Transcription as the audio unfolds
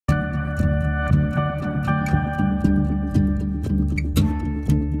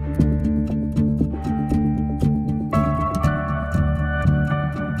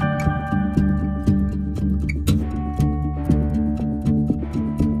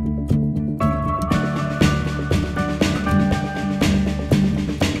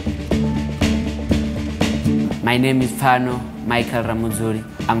My name is Phano Michael Ramuzuri.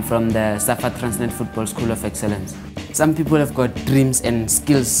 I'm from the Safa Transnet Football School of Excellence. Some people have got dreams and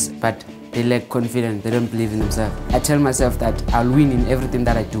skills, but they lack confidence, they don't believe in themselves. I tell myself that I'll win in everything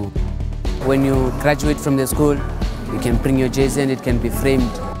that I do. When you graduate from the school, you can bring your jersey and it can be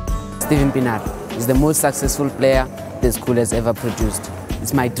framed. Steven Pienaar is the most successful player the school has ever produced.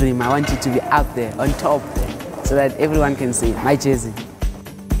 It's my dream. I want it to be up there, on top, so that everyone can see my jersey.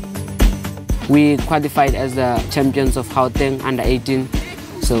 We qualified as the champions of Gauteng under 18,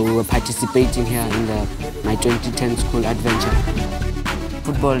 so we were participating here in my 2010 school adventure.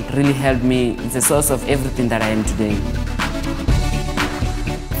 Football really helped me. It's a source of everything that I am today.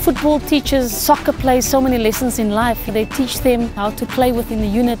 Football teaches soccer players so many lessons in life. They teach them how to play within the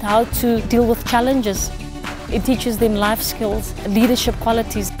unit, how to deal with challenges. It teaches them life skills, leadership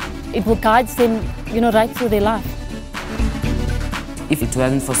qualities. It will guide them, right through their life. If it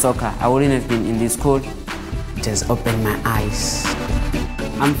wasn't for soccer, I wouldn't have been in this school. It has opened my eyes.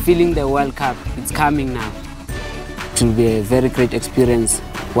 I'm feeling the World Cup. It's coming now. It will be a very great experience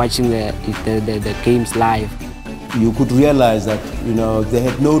watching the games live. You could realize that, they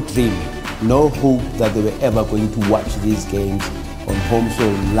had no dream, no hope that they were ever going to watch these games on home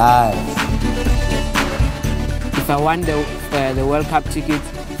show live. If I won the World Cup ticket,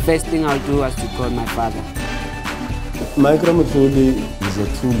 first thing I'll do is to call my father. Mike Ramuzuri is a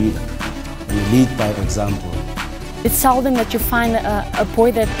true leader, and he leads by example. It's seldom that you find a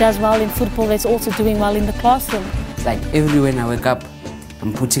boy that does well in football that's also doing well in the classroom. It's like every when I wake up,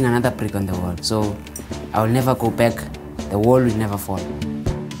 I'm putting another brick on the wall. So I will never go back. The wall will never fall.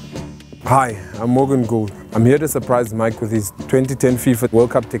 Hi, I'm Morgan Gould. I'm here to surprise Mike with his 2010 FIFA World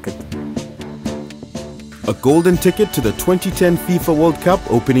Cup ticket. A golden ticket to the 2010 FIFA World Cup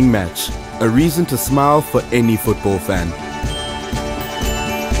opening match. A reason to smile for any football fan.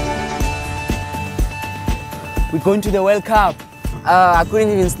 We're going to the World Cup. I couldn't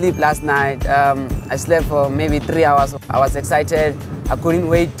even sleep last night. I slept for maybe 3 hours. I was excited. I couldn't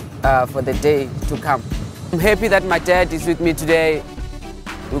wait for the day to come. I'm happy that my dad is with me today.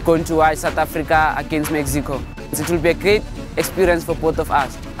 We're going to watch South Africa against Mexico. It will be a great experience for both of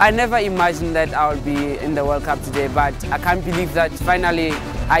us. I never imagined that I would be in the World Cup today, but I can't believe that finally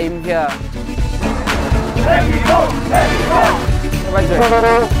I am here. Let me go! Let me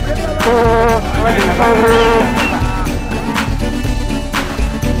go!